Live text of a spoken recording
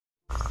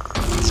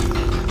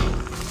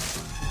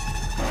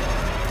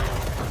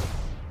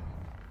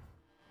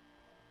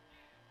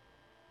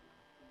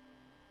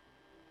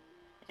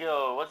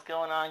what's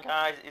going on,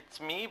 guys? It's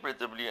me,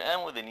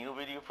 WM, with a new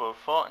video for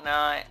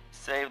Fortnite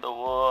Save the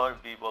World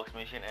Vbucks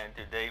mission, and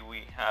today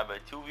we have a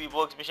 2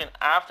 Vbucks mission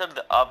after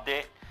the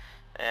update.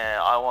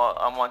 I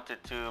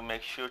wanted to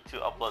make sure to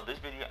upload this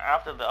video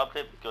after the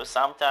update because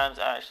sometimes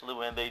actually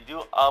when they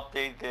do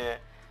update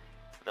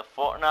the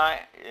Fortnite,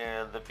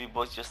 the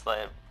Vbucks just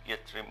like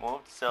get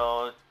removed.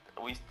 So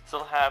we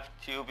still have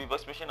 2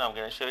 Vbucks mission. I'm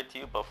gonna show it to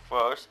you, but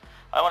first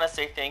I want to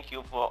say thank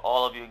you for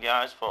all of you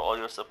guys for all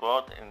your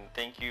support, and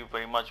thank you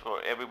very much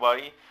for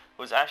everybody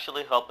who's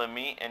actually helping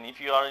me. And if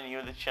you are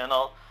new to the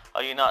channel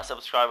or you're not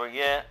subscriber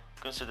yet,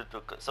 consider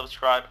to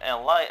subscribe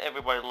and like.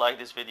 Everybody like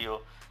this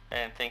video,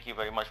 and thank you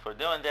very much for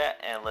doing that.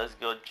 And let's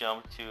go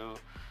jump to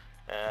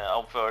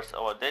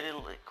our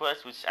daily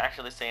quest, which is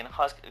actually saying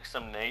husk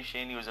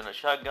extermination using a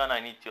shotgun.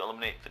 I need to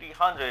eliminate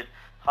 300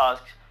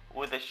 husks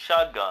with a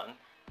shotgun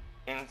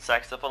in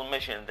successful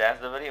mission.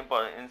 That's the very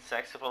important. In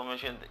successful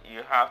mission,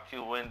 you have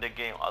to win the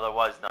game,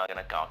 otherwise it's not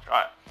gonna count.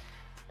 Alright,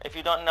 if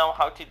you don't know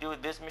how to do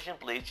this mission,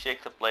 please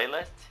check the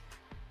playlist.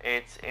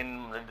 It's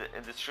in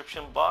the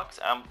description box.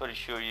 I'm pretty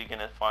sure you're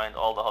gonna find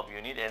all the help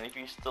you need, and if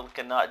you still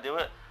cannot do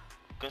it,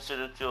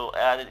 consider to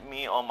add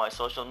me on my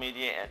social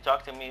media and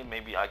talk to me.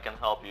 Maybe I can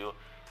help you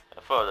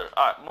further.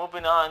 Alright,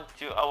 moving on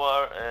to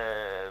our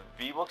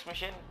Vbucks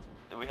mission.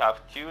 We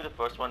have 2. The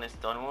first one is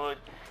Stonewood,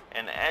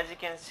 and as you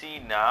can see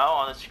now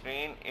on the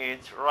screen,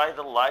 it's right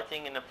the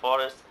lighting in the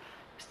forest,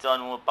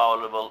 Stonewood power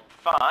level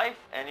 5,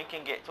 and you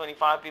can get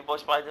 25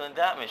 Vbucks by doing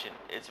that mission.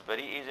 It's a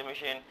very easy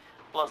mission,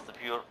 plus the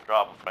pure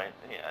drop of friend.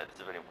 Yeah, it's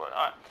very important.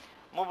 Alright,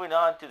 moving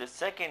on to the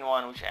second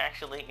one, which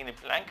actually in a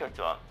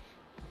Plankerton.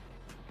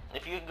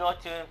 If you go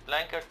to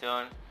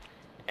Plankerton,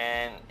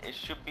 and it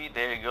should be,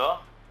 there you go,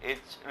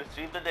 it's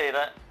retrieve the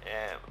data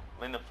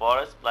in the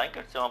forest,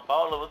 Plankerton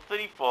power level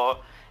 34,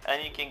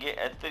 and you can get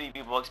a 3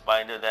 Vbucks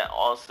by doing that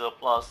also,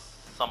 plus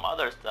some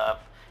other stuff,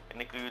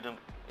 including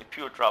a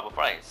pure drop of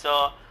right.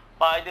 So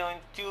by doing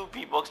 2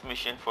 Vbucks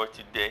mission for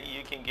today,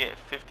 you can get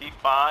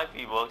 55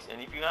 Vbucks,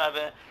 and if you have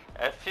a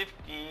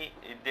 50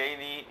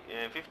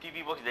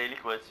 Vbucks daily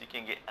quest, you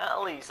can get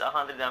at least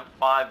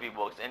 105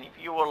 Vbucks. And if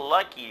you were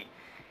lucky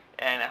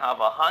and have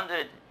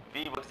 100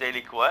 Vbucks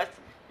daily quest,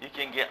 you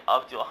can get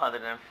up to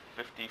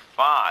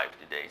 155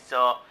 today.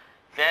 So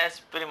that's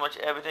pretty much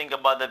everything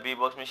about the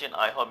Vbucks mission.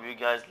 I hope you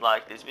guys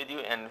like this video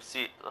and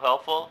see it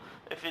helpful.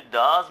 If it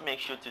does, make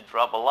sure to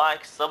drop a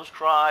like,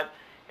 subscribe,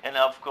 and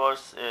of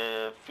course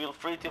feel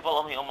free to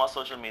follow me on my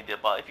social media.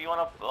 But if you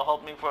want to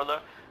help me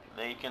further,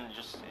 then you can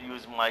just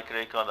use my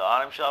credit card, the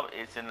item shop.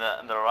 It's in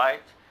the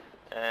right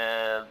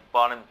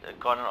bottom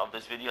corner of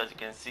this video, as you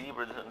can see,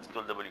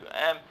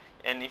 WM.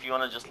 And if you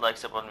want to just like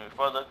support me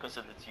further,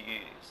 consider to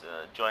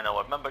join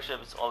our membership.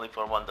 It's only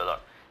for $1.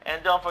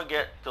 And don't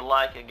forget to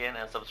like again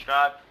and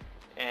subscribe,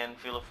 and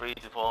feel free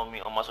to follow me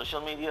on my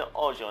social media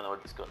or join our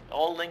Discord.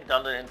 All links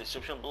down there in the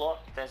description below.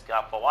 Thanks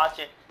guys for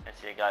watching, and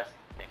see you guys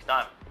next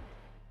time.